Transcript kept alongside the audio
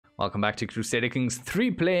Welcome back to Crusader Kings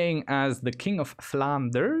III, playing as the King of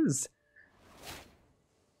Flanders.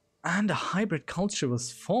 And a hybrid culture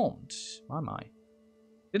was formed. My.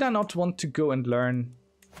 Did I not want to go and learn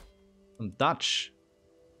some Dutch?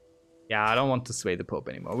 Yeah, I don't want to sway the Pope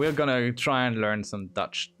anymore. We're gonna try and learn some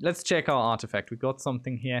Dutch. Let's check our artifact. We got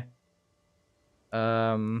something here.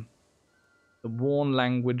 The Worn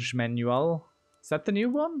Language Manual. Is that the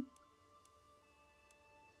new one?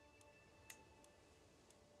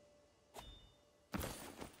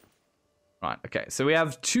 Right, okay. So we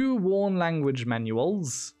have 2 Worn Language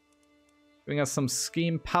Manuals. Giving us some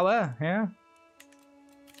scheme power here.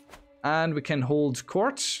 And we can hold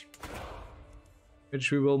court, which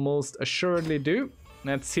we will most assuredly do.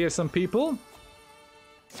 Let's hear some people.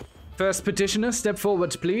 First petitioner, step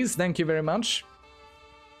forward, please. Thank you very much.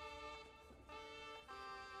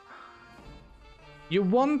 You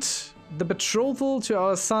want the betrothal to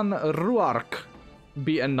our son Ruark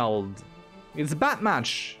be annulled. It's a bad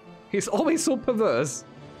match. He's always so perverse.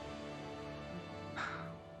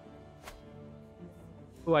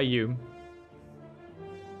 Who are you?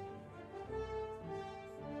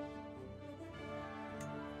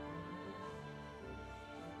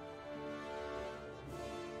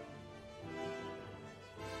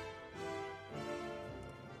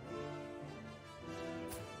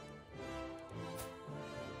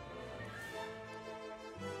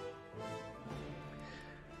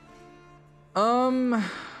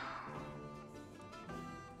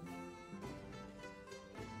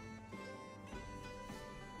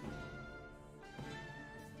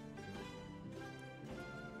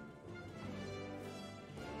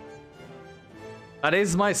 That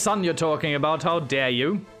is my son you're talking about, how dare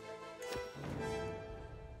you?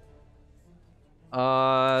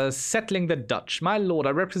 Settling the Dutch. My lord,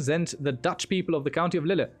 I represent the Dutch people of the county of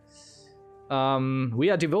Lille.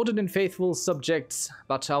 We are devoted and faithful subjects,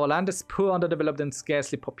 but our land is poor, underdeveloped, and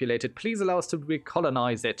scarcely populated. Please allow us to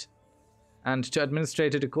recolonize it and to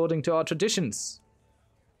administrate it according to our traditions.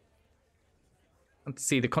 Let's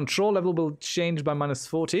see, the control level will change by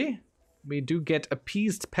 -40. We do get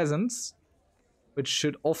appeased peasants, which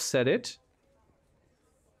should offset it.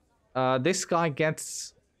 This guy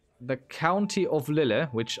gets the county of Lille,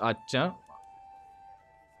 which I don't...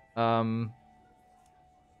 I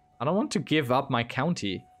don't want to give up my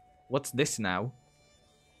county. What's this now?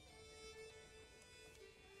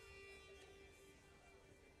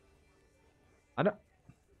 I don't...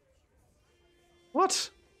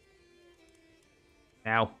 What?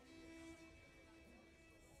 Now.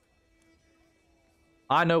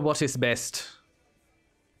 I know what is best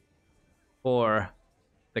for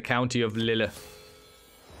the county of Lille.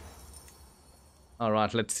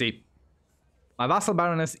 Alright, let's see. My vassal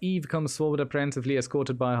Baroness Eve comes forward apprehensively,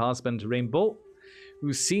 escorted by her husband Rainbow,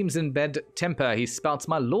 who seems in bad temper. He spouts,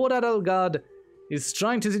 my lord Adelgard is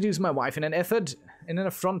trying to seduce my wife in an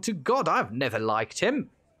affront to God. I've never liked him.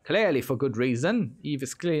 Clearly for good reason. Eve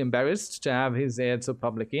is clearly embarrassed to have his aired so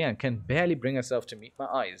publicly and can barely bring herself to meet my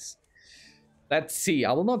eyes. Let's see.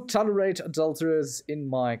 I will not tolerate adulterers in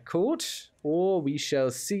my court, or we shall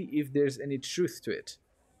see if there's any truth to it.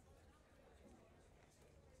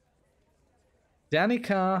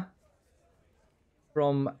 Danica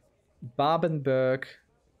from Babenberg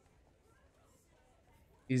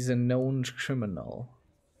is a known criminal.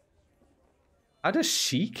 How does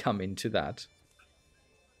she come into that?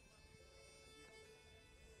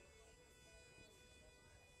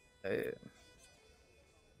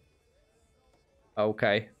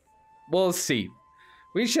 Okay. We'll see.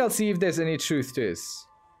 We shall see if there's any truth to this.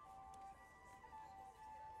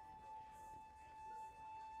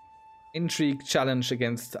 Intrigue challenge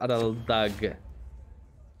against Adaldag.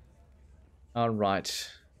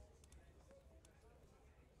 Alright.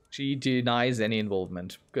 She denies any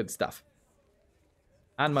involvement. Good stuff.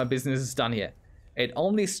 And my business is done here. It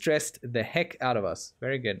only stressed the heck out of us.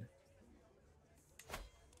 Very good.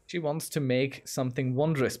 She wants to make something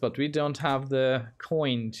wondrous, but we don't have the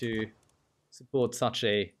coin to support such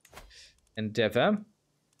a endeavor.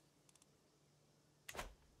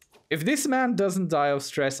 If this man doesn't die of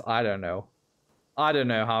stress, I don't know. I don't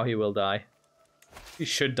know how he will die. He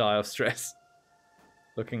should die of stress.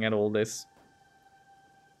 Looking at all this.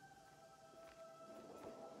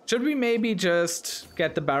 Should we maybe just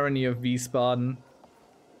get the barony of Wiesbaden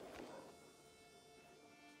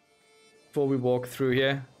before we walk through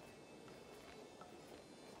here?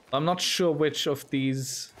 I'm not sure which of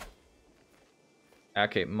these...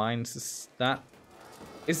 Okay, mine's is that.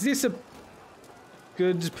 Is this a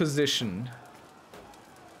good position?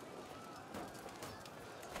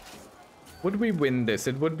 Would we win this?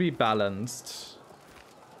 It would be balanced.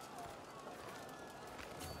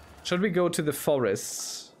 Should we go to the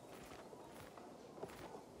forest?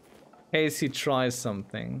 In case he tries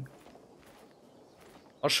something.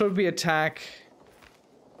 Or should we attack?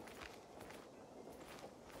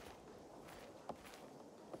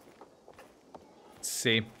 Let's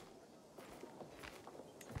see.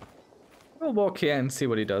 We'll walk here and see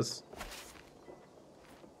what he does.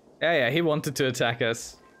 Yeah, he wanted to attack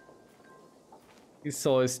us. He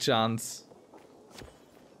saw his chance.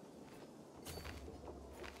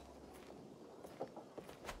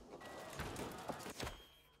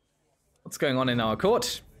 What's going on in our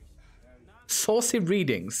court? Saucy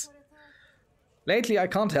readings. Lately, I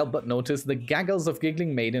can't help but notice the gaggles of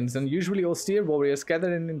giggling maidens and usually austere warriors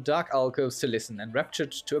gathered in dark alcoves to listen,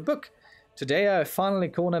 enraptured to a book. Today, I finally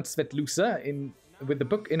cornered Svetlusa with the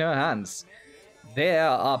book in her hands. There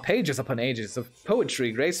are pages upon pages of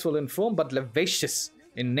poetry, graceful in form but vivacious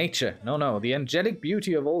in nature. No, the angelic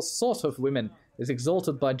beauty of all sorts of women is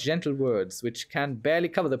exalted by gentle words, which can barely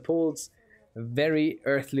cover the poet's very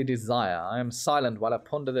earthly desire. I am silent while I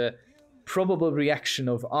ponder the probable reaction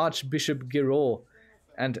of Archbishop Giraud,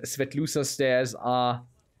 and Svetlusa stares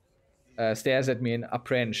at me in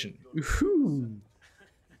apprehension. Ooh,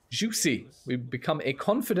 juicy. We become a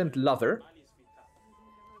confident lover.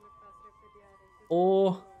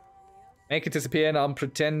 Or make it disappear and I'll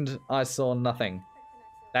pretend I saw nothing.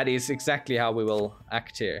 That is exactly how we will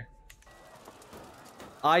act here.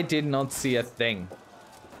 I did not see a thing.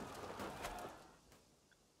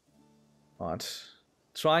 But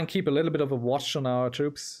try and keep a little bit of a watch on our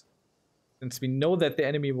troops. Since we know that the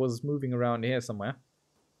enemy was moving around here somewhere.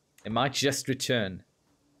 They might just return.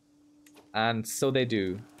 And so they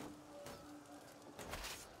do.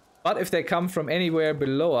 But if they come from anywhere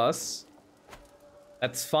below us,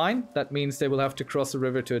 that's fine. That means they will have to cross the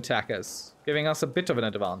river to attack us, giving us a bit of an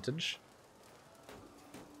advantage.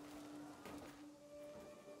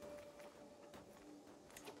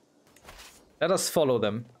 Let us follow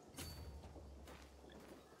them.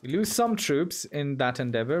 We lose some troops in that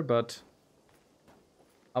endeavor, but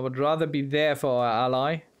I would rather be there for our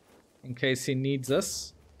ally in case he needs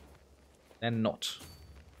us than not.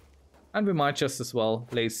 And we might just as well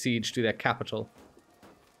lay siege to their capital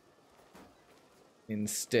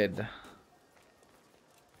instead.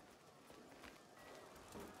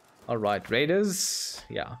 Alright, raiders.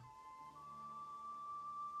 Yeah. Of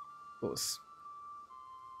course.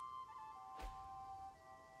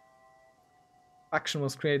 Faction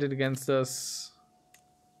was created against us.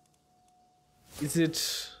 Is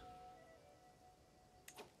it...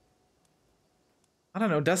 I don't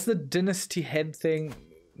know. Does the dynasty head thing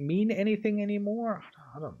mean anything anymore?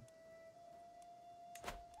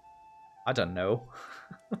 I don't know.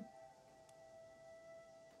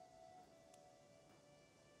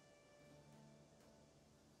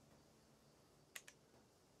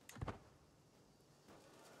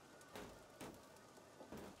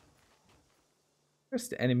 Where's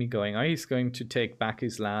the enemy going? Oh, he's going to take back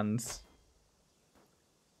his lands.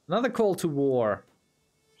 Another call to war.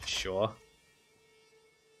 Sure.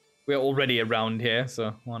 We're already around here,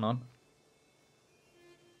 so why not?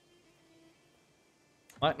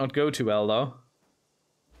 Might not go too well, though.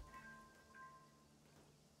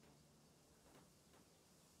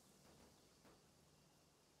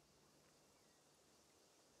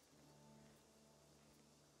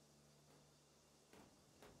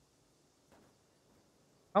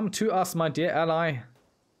 Come to us, my dear ally.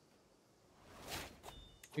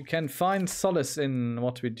 You can find solace in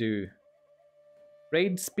what we do.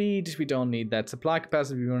 Raid speed, we don't need that. Supply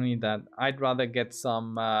capacity, we don't need that. I'd rather get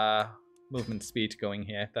some movement speed going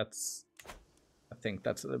here. I think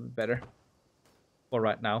that's a little bit better for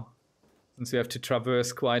right now. Since we have to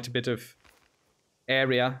traverse quite a bit of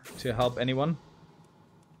area to help anyone.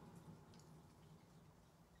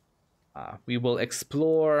 We will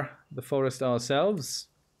explore the forest ourselves.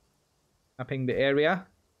 Mapping the area.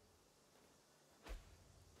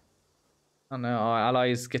 Oh no, our ally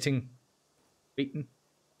is getting beaten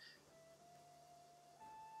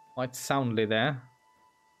quite soundly there.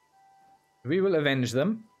 We will avenge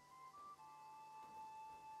them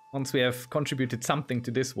once we have contributed something to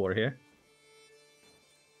this war here.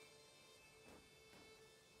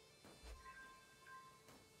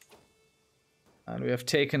 And we have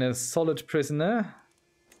taken a solid prisoner.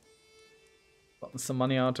 Gotten some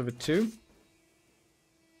money out of it too.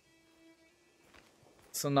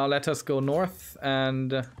 So now let us go north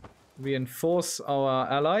and reinforce our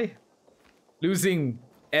ally. Losing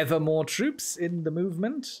ever more troops in the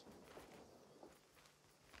movement.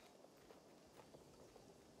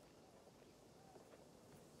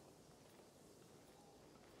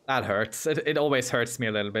 That hurts. It always hurts me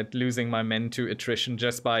a little bit, losing my men to attrition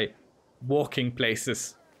just by walking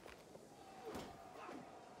places.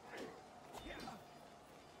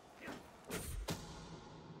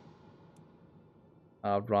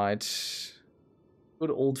 Alright. Good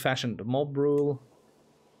old-fashioned mob rule.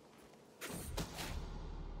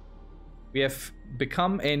 We have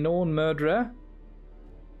become a known murderer.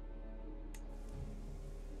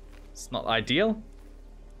 It's not ideal.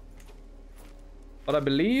 But I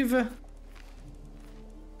believe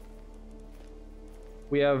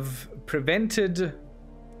we have prevented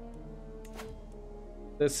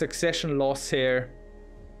the succession loss here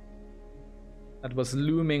that was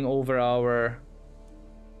looming over our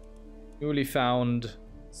newly found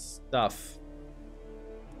stuff.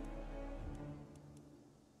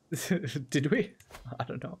 Did we? I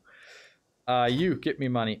don't know. You give me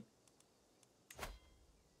money.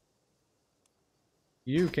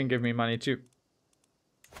 You can give me money too.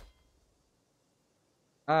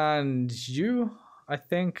 And you, I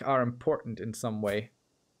think, are important in some way.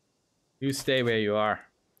 You stay where you are.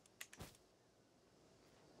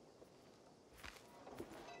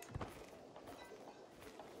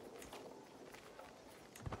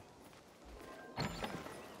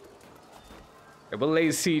 Okay, we'll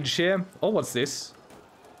lay siege here. Oh, what's this?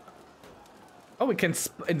 Oh, we can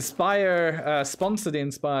sponsor the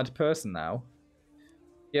inspired person now.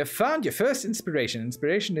 You have found your first inspiration.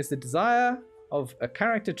 Inspiration is the desire of a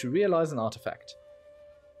character to realize an artifact.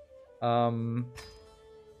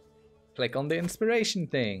 Click on the inspiration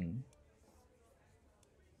thing.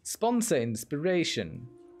 Sponsor inspiration.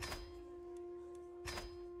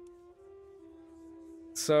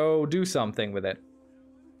 So do something with it.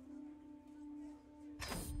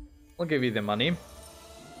 I'll give you the money.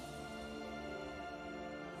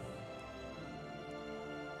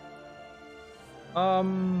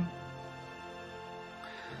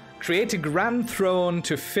 Create a grand throne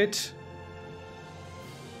to fit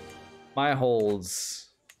my halls.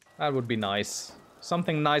 That would be nice.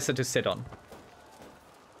 Something nicer to sit on.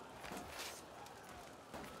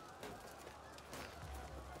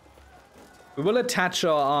 We will attach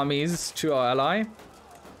our armies to our ally.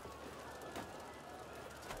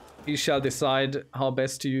 He shall decide how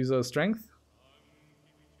best to use our strength.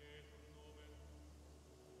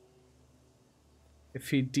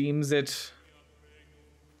 If he deems it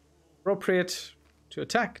appropriate to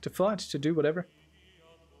attack, to fight, to do whatever.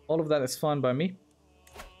 All of that is fine by me.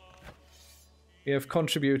 We have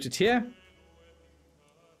contributed here.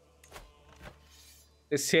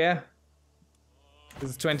 This here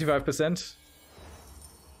is 25%.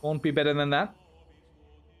 Won't be better than that.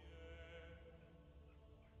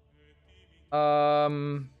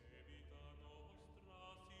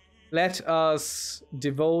 Let us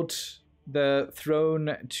devote the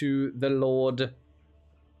throne to the Lord.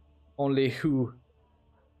 Only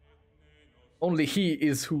he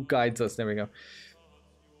is who guides us. There we go.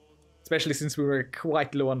 Especially since we were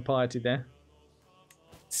quite low on piety there.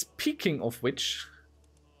 Speaking of which,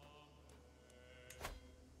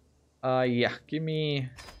 yeah, give me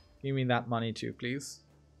that money too, please.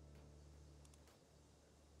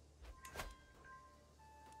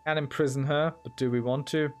 Can imprison her, but do we want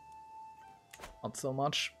to? Not so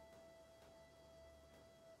much.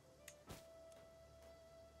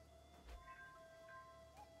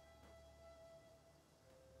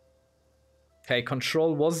 Okay,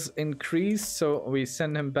 control was increased, so we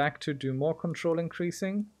send him back to do more control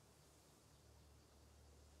increasing.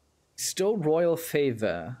 Still royal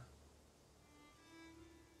favor.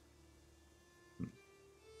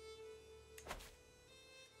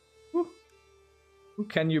 Who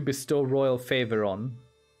can you bestow royal favor on?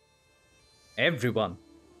 Everyone.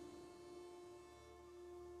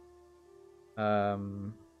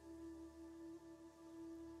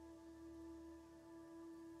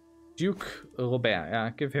 Duke Robert, yeah,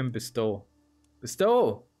 give him bestow.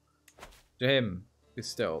 Bestow! To him,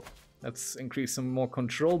 bestow. Let's increase some more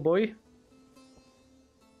control, boy.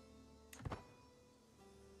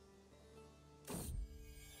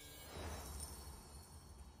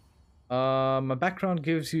 My background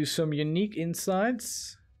gives you some unique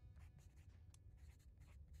insights.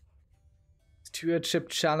 Stewardship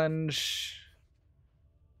challenge.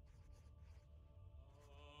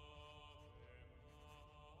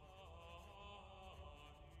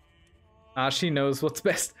 She knows what's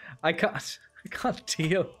best. I can't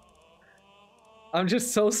deal. I'm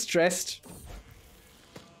just so stressed.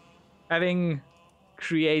 Having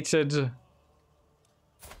created...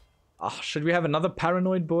 should we have another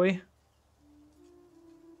paranoid boy?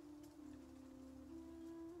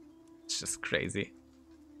 It's just crazy.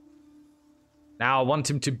 Now I want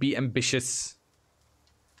him to be ambitious.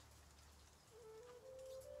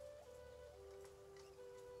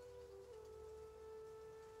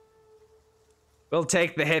 We'll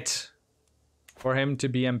take the hit for him to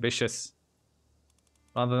be ambitious.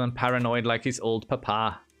 Rather than paranoid like his old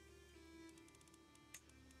papa.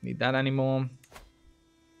 Need that anymore.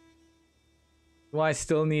 Do I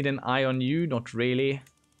still need an eye on you? Not really.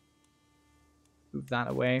 Move that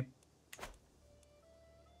away.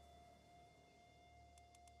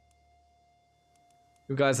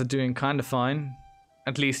 You guys are doing kind of fine.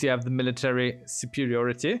 At least you have the military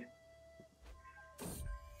superiority.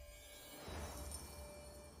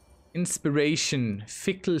 Inspiration.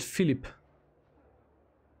 Fickle Philip.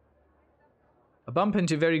 A bump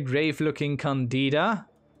into very grave-looking Candida.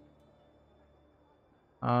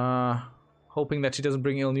 Hoping that she doesn't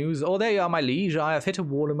bring ill news. Oh, there you are, my liege. I have hit a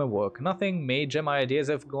wall in my work. Nothing major. My ideas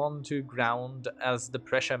have gone to ground as the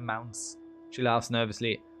pressure mounts. She laughs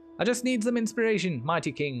nervously. I just need some inspiration.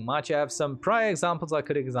 Mighty king, might you have some prior examples I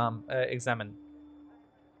could examine?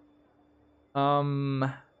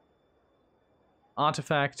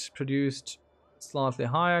 Artifact produced slightly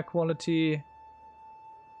higher quality.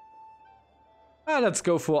 Let's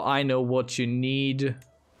go for I know what you need.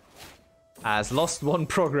 Has lost 1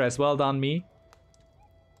 progress. Well done, me.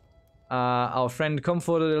 Our friend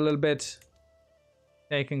comforted a little bit.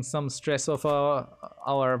 Taking some stress off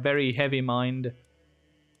our very heavy mind.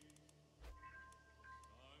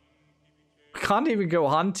 Can't even go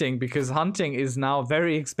hunting because hunting is now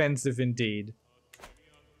very expensive indeed.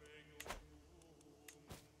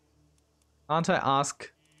 Can't I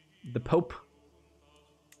ask the Pope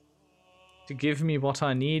to give me what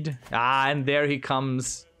I need? Ah, and there he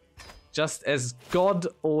comes. Just as God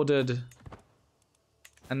ordered.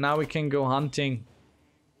 And now we can go hunting.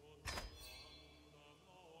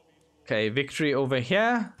 Okay, victory over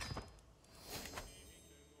here.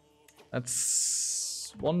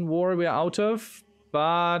 That's 1 war we're out of.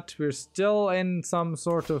 But we're still in some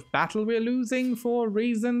sort of battle we're losing for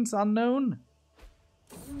reasons unknown.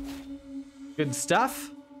 Good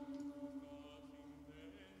stuff.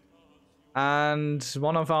 And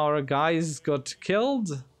one of our guys got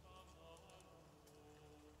killed.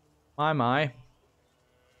 My.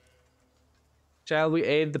 Shall we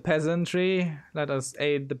aid the peasantry? Let us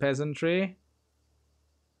aid the peasantry.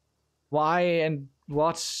 Why and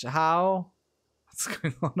what? How? What's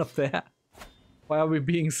going on up there? Why are we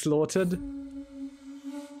being slaughtered?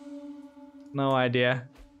 No idea.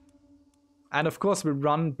 And of course we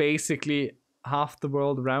run basically half the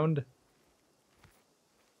world around.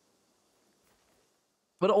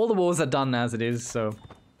 But all the wars are done as it is, so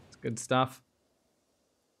it's good stuff.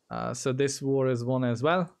 So this war is won as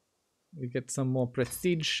well. We get some more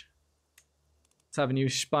prestige. Let's have a new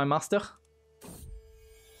spy master.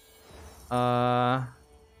 Count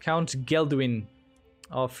Gelduin,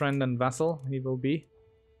 our friend and vassal, he will be.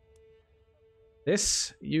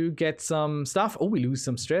 This, you get some stuff. Oh, we lose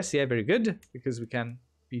some stress. Yeah, very good, because we can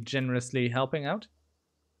be generously helping out.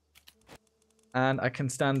 And I can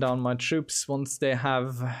stand down my troops once they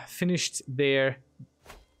have finished their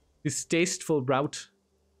distasteful route.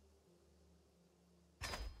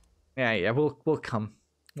 Yeah, we'll come.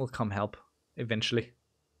 We'll come help eventually.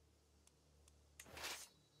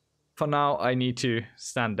 For now, I need to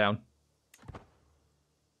stand down.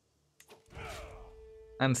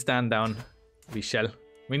 And stand down, we shall.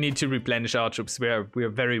 We need to replenish our troops. We are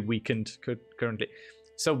very weakened currently.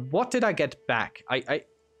 So what did I get back?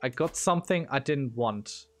 I got something I didn't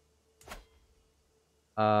want.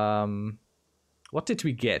 What did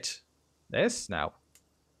we get? This now.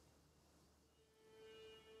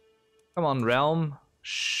 Come on, realm.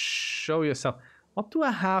 Show yourself. What do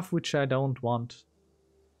I have which I don't want?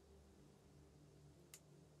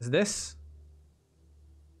 Is this?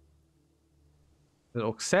 Is it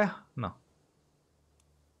Auxerre? No.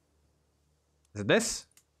 Is it this?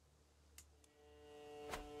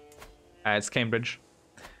 It's Cambridge.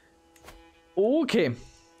 Okay.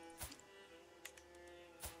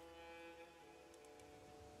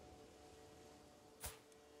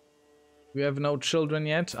 We have no children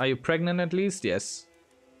yet. Are you pregnant at least? Yes.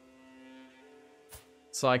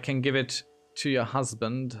 So I can give it to your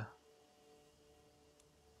husband.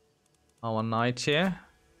 Our knight here.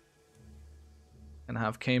 And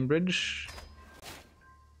have Cambridge.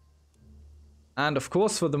 And of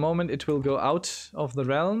course, for the moment, it will go out of the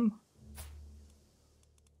realm.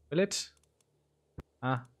 Will it?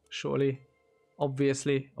 Ah, surely.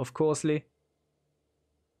 Obviously. Of coursely.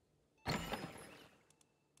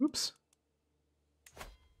 Oops.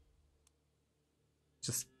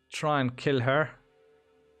 Just try and kill her.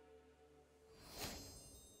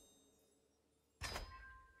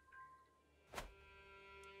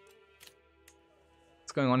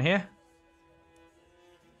 What's going on here?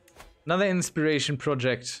 Another inspiration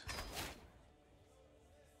project.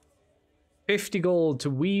 50 gold to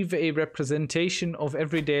weave a representation of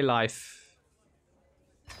everyday life.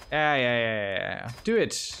 Yeah. Do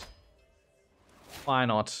it. Why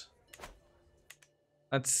not?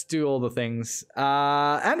 Let's do all the things.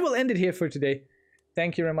 And we'll end it here for today.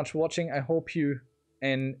 Thank you very much for watching. I hope you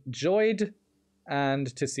enjoyed.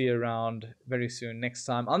 And to see you around very soon next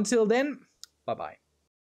time. Until then, bye-bye.